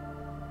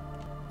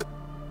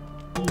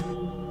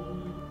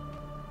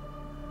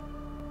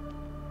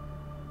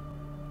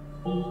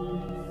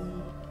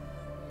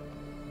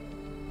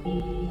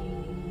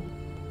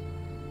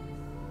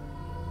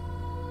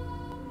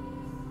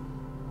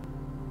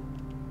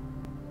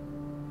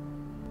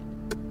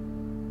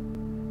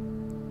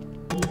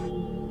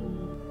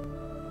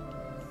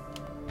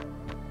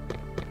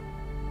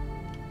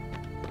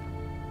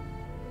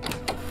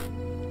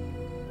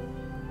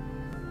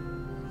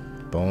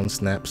 Bone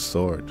Snap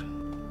Sword.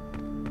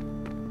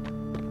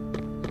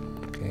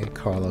 Okay,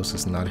 Carlos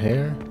is not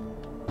here.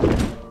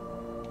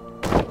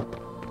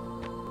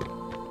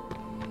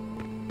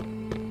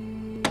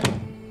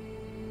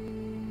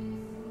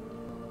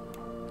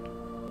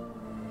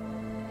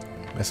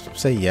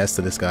 Let's say yes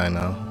to this guy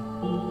now.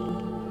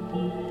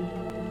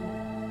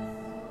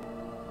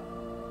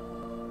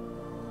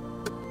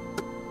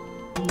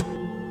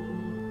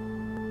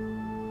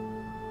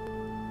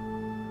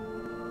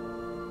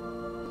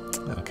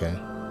 Okay.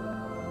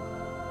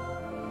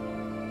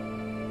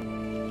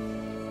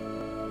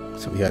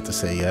 So we had to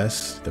say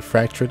yes. The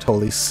Fractured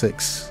Holy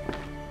Six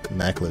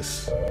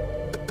necklace.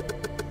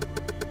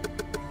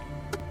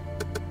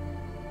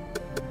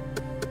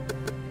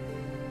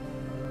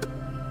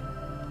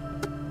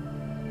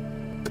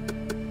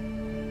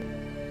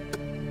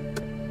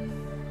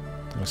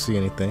 Don't see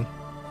anything.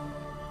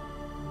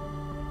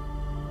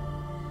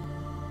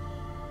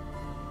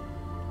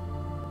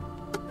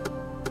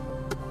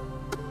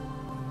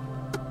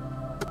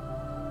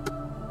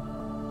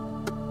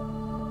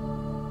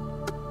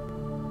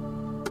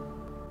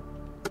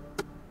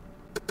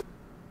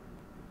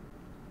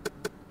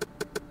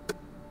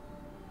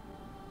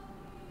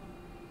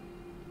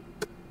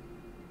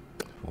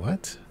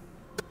 What?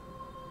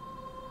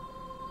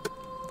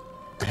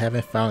 I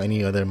haven't found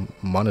any other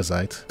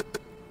monazite.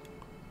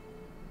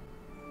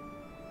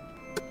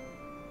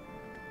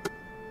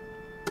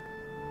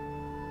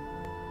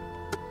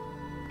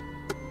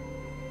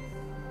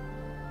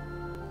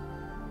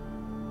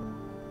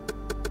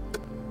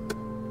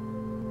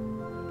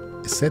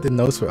 It said the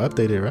notes were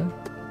updated,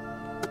 right?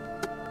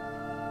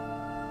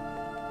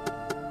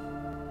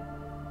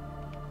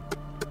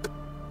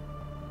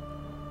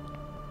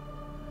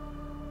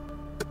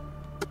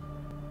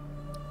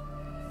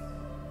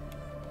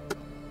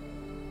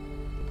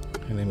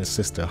 Her name is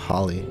Sister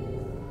Holly.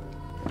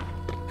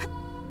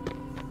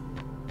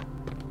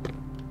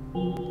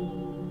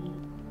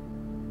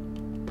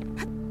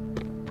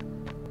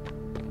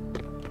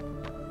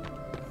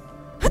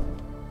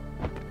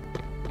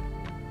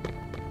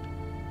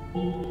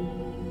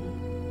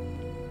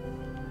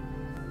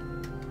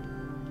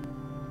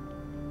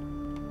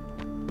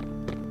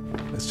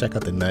 Let's check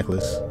out the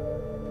necklace.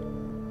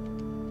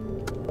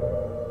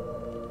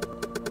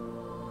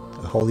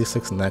 A Holy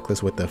Six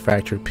necklace with a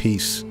fractured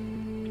piece.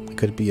 It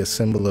could be a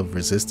symbol of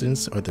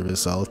resistance or the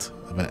result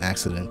of an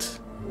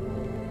accident.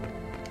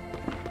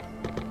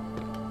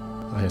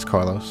 Oh, here's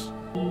Carlos.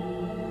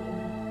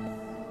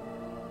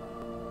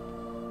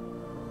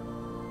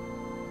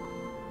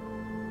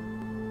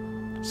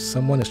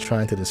 Someone is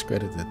trying to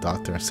discredit the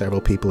doctor, and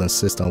several people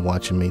insist on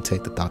watching me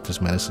take the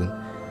doctor's medicine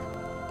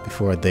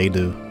before they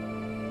do.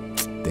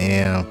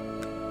 Damn.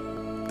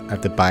 I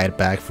have to buy it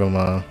back from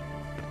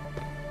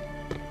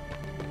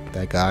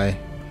that guy.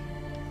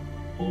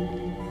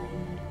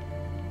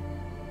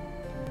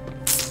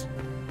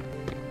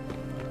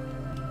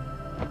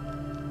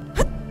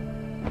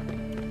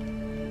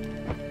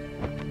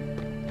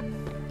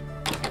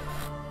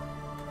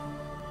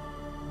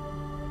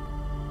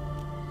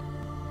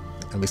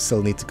 And we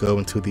still need to go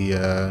into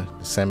the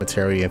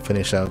cemetery and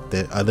finish out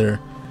the other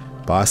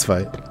boss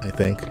fight, I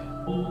think.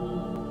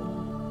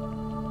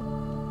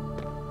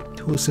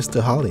 Who is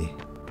Sister Holly?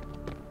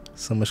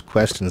 So much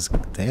questions.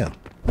 Damn.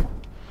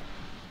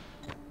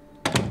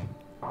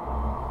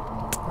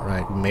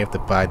 Alright, we may have to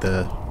buy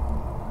the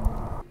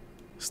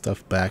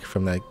stuff back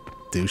from that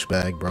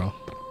douchebag, bro.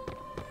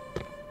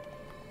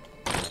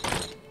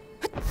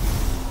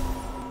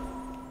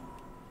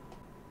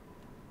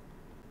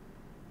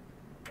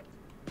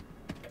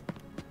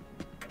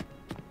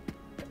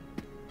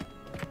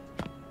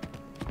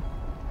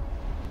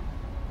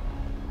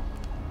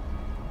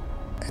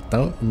 I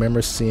don't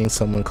remember seeing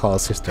someone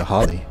called Sister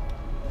Holly.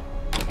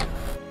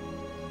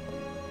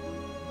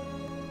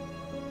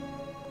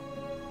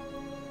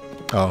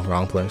 Oh,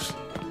 wrong place.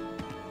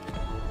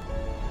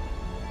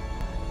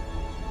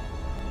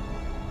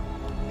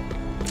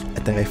 I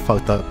think I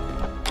fucked up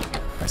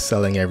by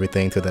selling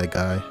everything to that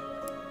guy.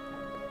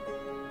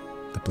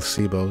 The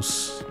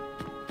placebos.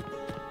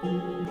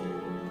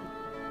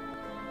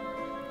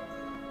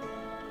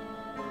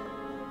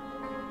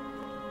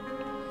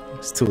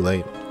 It's too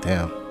late.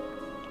 Damn.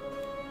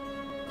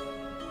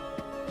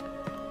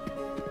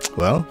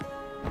 Well,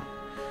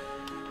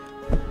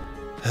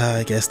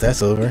 I guess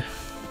that's over.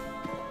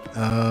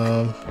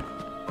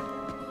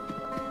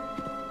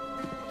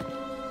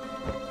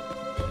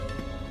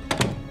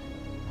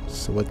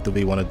 So what do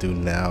we want to do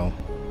now?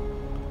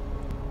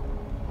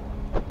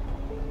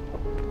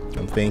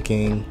 I'm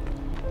thinking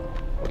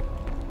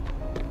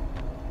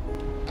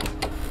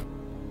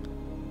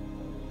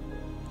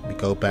we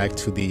go back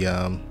to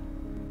the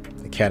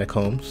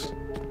catacombs.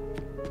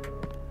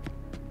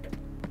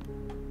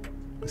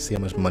 Let's see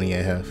how much money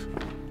I have.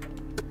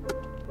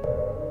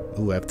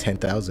 Ooh, I have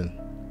 10,000.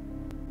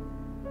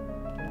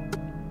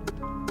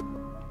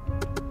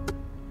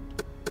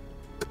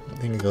 I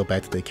think I go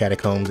back to the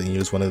catacombs and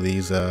use one of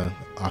these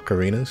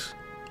ocarinas,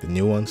 the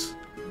new ones,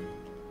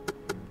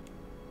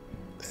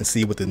 and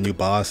see what the new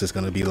boss is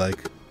gonna be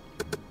like.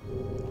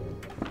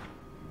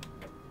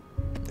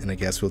 And I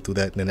guess we'll do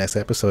that in the next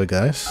episode,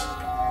 guys.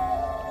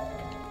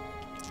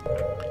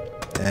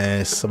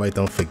 And somebody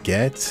don't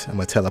forget, I'm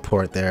gonna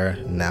teleport there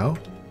now.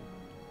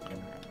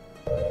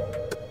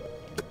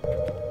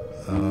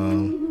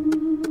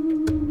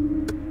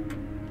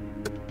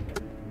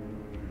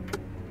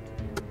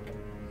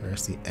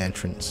 Where's the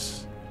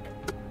entrance?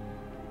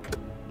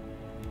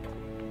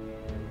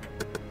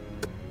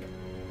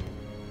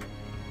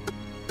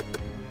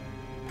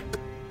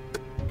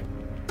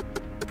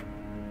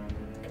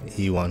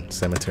 E1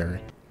 Cemetery.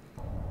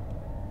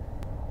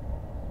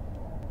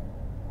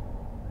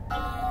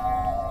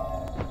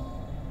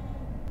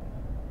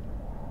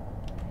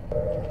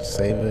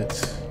 Save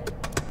it.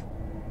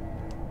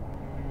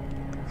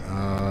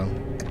 I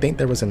think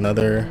there was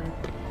another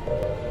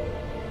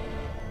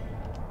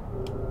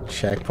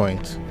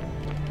checkpoint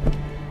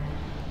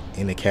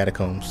in the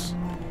catacombs.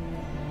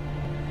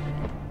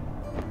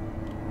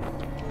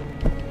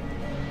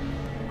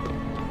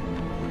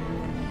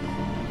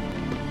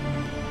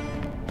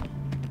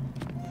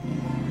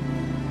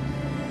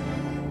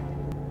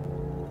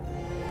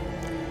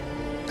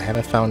 I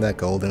haven't found that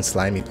golden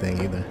slimy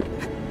thing either.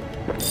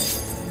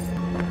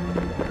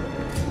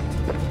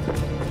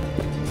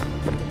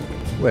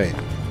 Wait,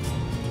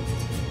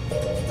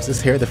 was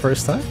this here the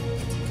first time?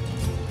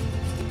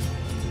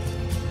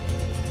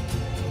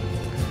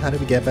 How did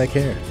we get back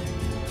here?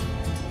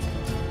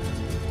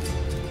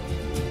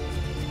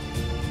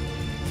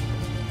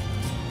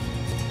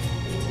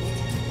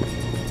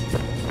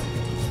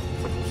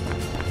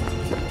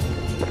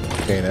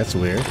 Okay, that's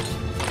weird.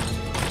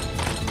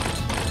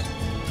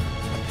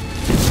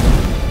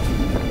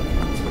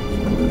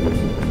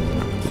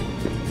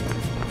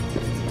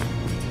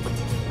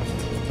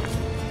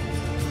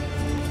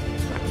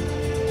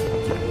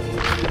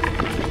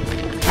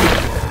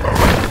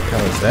 How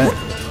is that?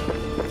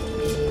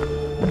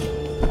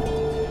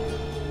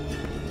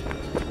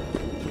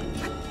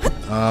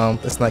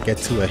 Let's not get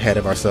too ahead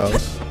of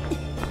ourselves.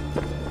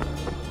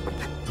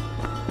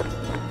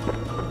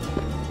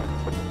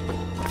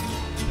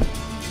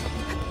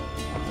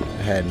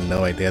 I had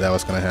no idea that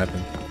was gonna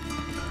happen.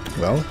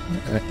 Well,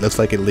 it looks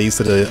like it leads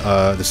to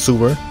the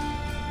sewer,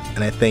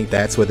 and I think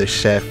that's where the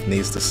chef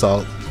needs the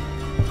salt.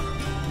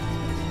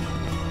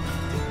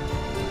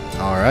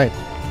 All right.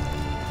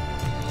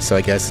 So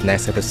I guess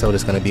next episode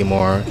is gonna be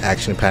more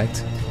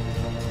action-packed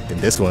than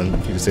this one.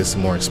 You just did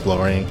some more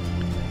exploring.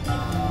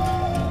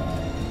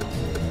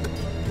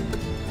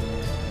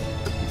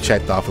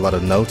 Checked off a lot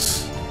of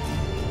notes.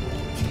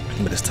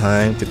 but it's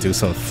time to do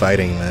some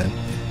fighting, man.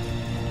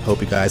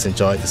 Hope you guys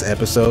enjoyed this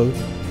episode.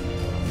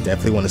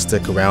 Definitely want to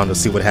stick around to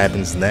see what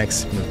happens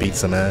next. I'm gonna beat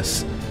some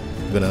ass.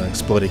 I'm gonna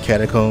explore the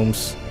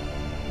catacombs,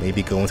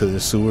 maybe go into the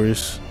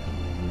sewers,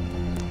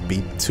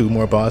 beat 2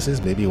 more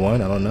bosses, maybe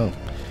 1, I don't know.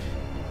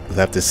 We'll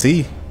have to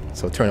see.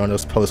 So turn on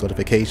those post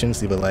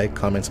notifications, leave a like,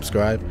 comment,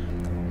 subscribe,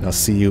 and I'll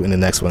see you in the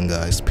next one,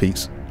 guys.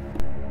 Peace.